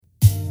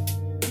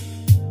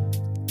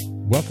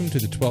Welcome to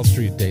the 12th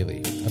Street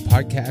Daily, a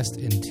podcast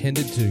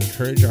intended to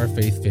encourage our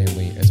faith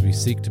family as we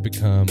seek to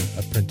become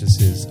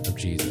apprentices of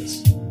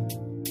Jesus.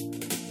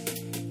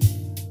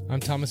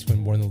 I'm Thomas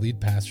Winborn, the lead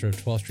pastor of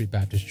 12th Street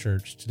Baptist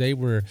Church. Today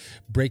we're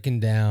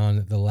breaking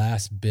down the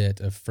last bit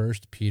of 1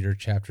 Peter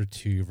chapter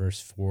 2, verse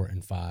 4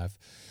 and 5.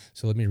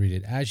 So let me read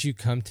it. As you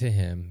come to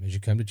him, as you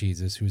come to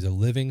Jesus, who is a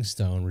living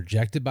stone,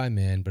 rejected by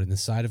men, but in the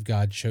sight of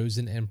God,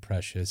 chosen and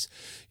precious,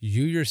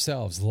 you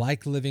yourselves,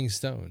 like living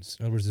stones.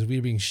 In other words, as we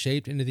are being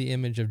shaped into the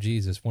image of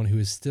Jesus, one who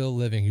is still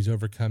living, who's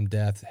overcome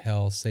death,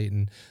 hell,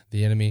 Satan,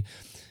 the enemy,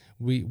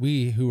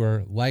 we who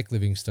are like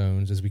living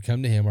stones, as we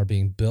come to him, are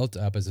being built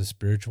up as a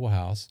spiritual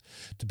house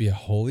to be a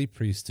holy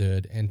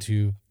priesthood and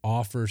to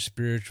offer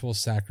spiritual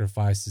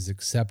sacrifices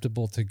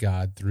acceptable to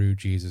God through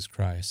Jesus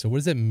Christ. So what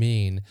does it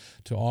mean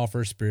to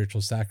offer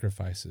spiritual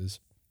sacrifices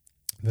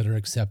that are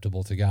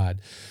acceptable to God?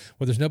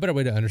 Well, there's no better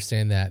way to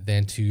understand that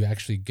than to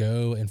actually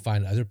go and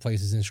find other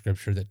places in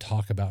Scripture that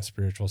talk about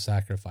spiritual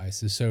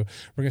sacrifices. So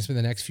we're going to spend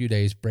the next few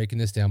days breaking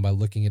this down by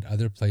looking at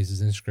other places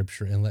in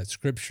Scripture and let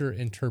Scripture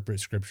interpret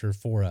Scripture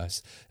for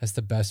us. That's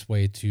the best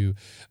way to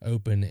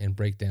open and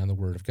break down the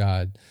Word of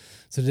God.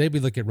 So today we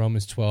look at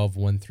Romans 12,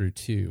 1 through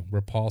 2,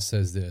 where Paul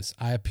says this: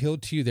 I appeal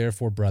to you,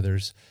 therefore,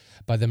 brothers,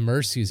 by the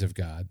mercies of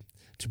God,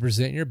 to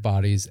present your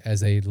bodies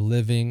as a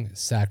living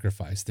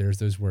sacrifice. There's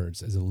those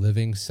words, as a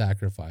living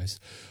sacrifice,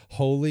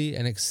 holy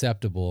and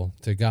acceptable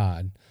to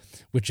God,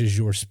 which is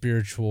your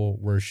spiritual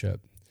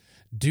worship.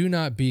 Do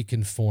not be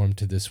conformed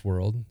to this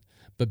world,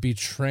 but be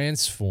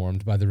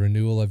transformed by the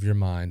renewal of your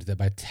mind, that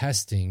by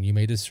testing you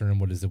may discern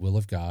what is the will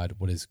of God,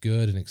 what is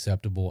good and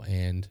acceptable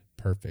and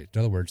perfect. In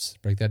other words,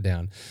 break that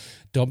down.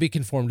 Don't be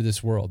conformed to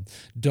this world.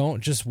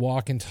 Don't just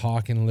walk and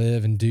talk and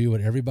live and do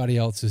what everybody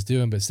else is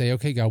doing, but say,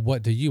 okay, God,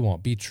 what do you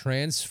want? Be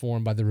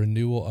transformed by the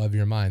renewal of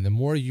your mind. The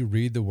more you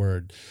read the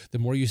Word, the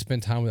more you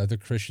spend time with other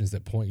Christians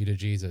that point you to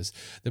Jesus,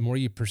 the more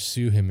you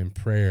pursue him in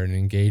prayer and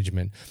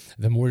engagement,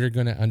 the more you're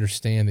going to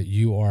understand that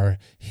you are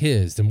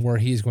his, the more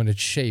he's going to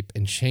shape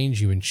and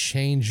change you and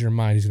change your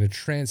mind. He's going to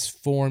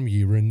transform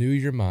you, renew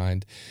your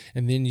mind,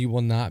 and then you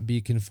will not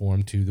be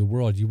conformed to the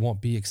world. You won't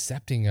be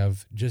accepting of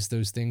just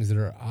those things that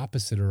are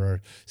opposite or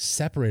are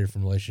separated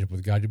from relationship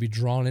with God. You'll be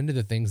drawn into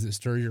the things that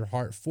stir your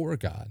heart for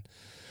God.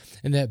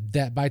 And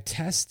that by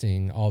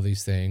testing all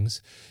these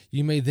things,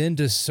 you may then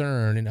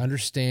discern and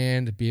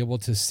understand, be able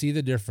to see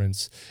the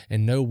difference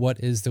and know what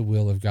is the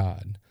will of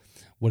God,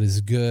 what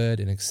is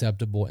good and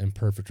acceptable and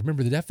perfect.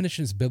 Remember, the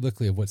definitions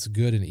biblically of what's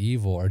good and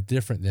evil are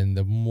different than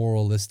the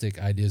moralistic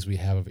ideas we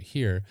have over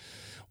here.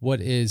 What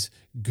is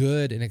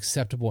good and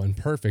acceptable and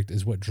perfect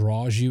is what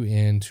draws you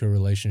into a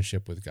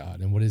relationship with God.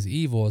 And what is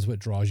evil is what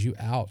draws you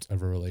out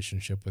of a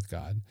relationship with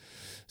God.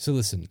 So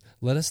listen,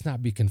 let us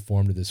not be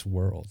conformed to this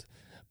world,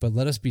 but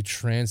let us be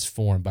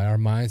transformed by our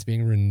minds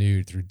being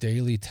renewed through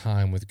daily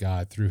time with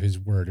God, through his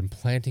Word, and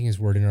planting his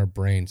Word in our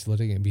brains,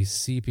 letting it be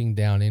seeping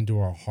down into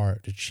our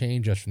heart to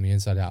change us from the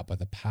inside out by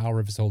the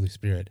power of his Holy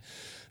Spirit,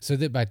 so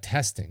that by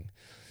testing,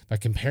 by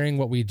comparing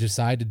what we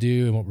decide to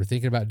do and what we're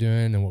thinking about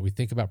doing and what we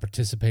think about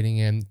participating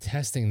in,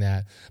 testing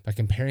that, by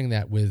comparing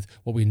that with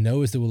what we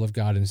know is the will of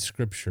God in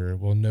Scripture,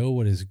 we'll know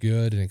what is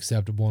good and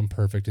acceptable and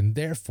perfect, and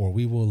therefore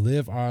we will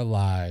live our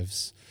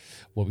lives,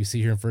 what we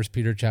see here in 1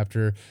 Peter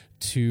chapter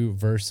 2,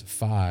 verse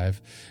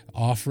 5,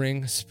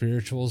 offering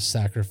spiritual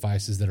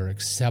sacrifices that are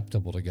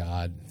acceptable to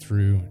God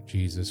through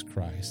Jesus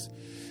Christ.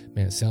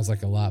 Man, it sounds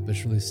like a lot, but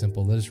it's really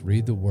simple. Let us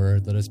read the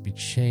Word. Let us be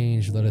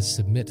changed. Let us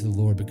submit to the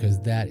Lord,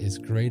 because that is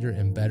greater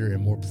and better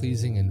and more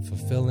pleasing and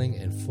fulfilling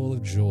and full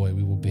of joy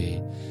we will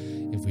be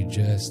if we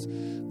just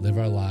live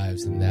our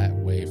lives in that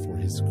way for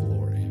his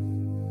glory.